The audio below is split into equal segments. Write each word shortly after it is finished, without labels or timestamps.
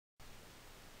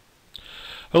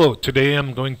Hello, today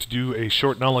I'm going to do a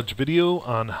short knowledge video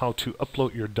on how to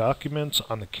upload your documents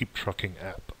on the Keep Trucking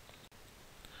app.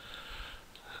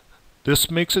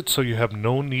 This makes it so you have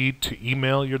no need to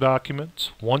email your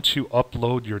documents. Once you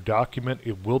upload your document,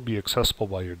 it will be accessible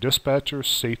by your dispatcher,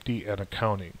 safety, and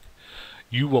accounting.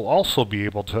 You will also be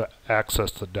able to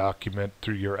access the document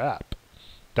through your app.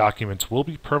 Documents will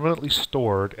be permanently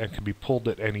stored and can be pulled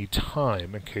at any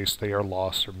time in case they are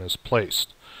lost or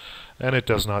misplaced. And it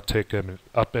does not take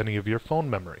up any of your phone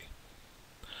memory.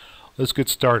 Let's get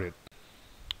started.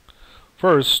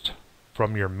 First,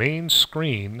 from your main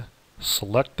screen,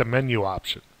 select the menu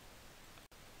option.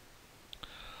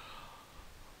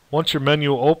 Once your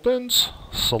menu opens,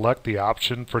 select the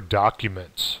option for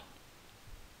Documents.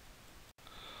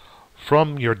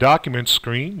 From your Documents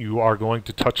screen, you are going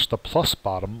to touch the plus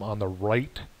bottom on the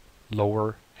right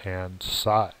lower hand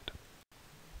side.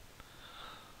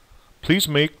 Please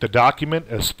make the document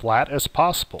as flat as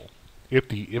possible. If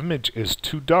the image is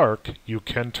too dark, you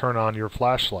can turn on your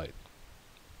flashlight.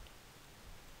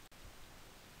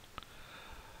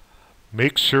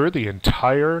 Make sure the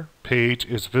entire page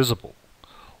is visible.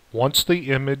 Once the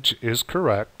image is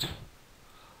correct,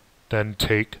 then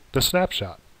take the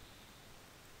snapshot.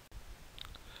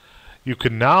 You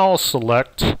can now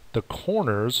select the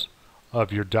corners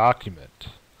of your document.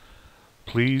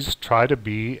 Please try to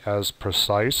be as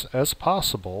precise as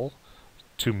possible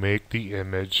to make the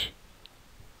image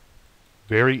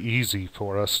very easy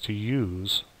for us to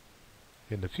use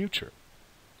in the future.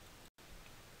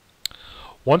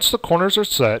 Once the corners are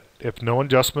set, if no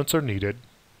adjustments are needed,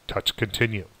 touch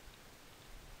Continue.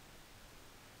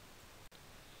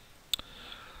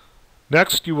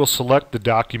 Next, you will select the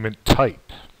document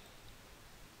type.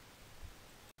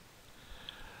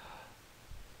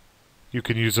 You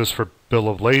can use this for bill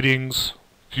of ladings,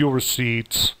 fuel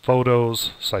receipts,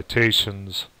 photos,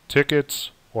 citations,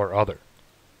 tickets, or other.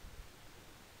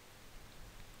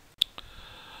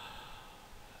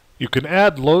 You can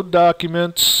add load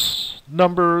documents,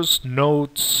 numbers,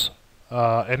 notes,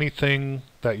 anything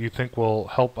that you think will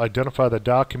help identify the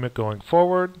document going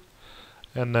forward,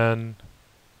 and then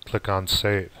click on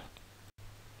Save.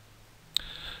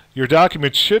 Your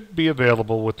document should be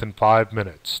available within 5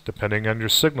 minutes, depending on your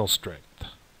signal strength.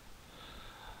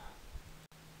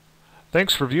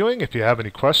 Thanks for viewing. If you have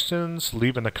any questions,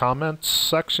 leave in the comments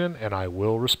section and I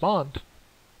will respond.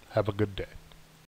 Have a good day.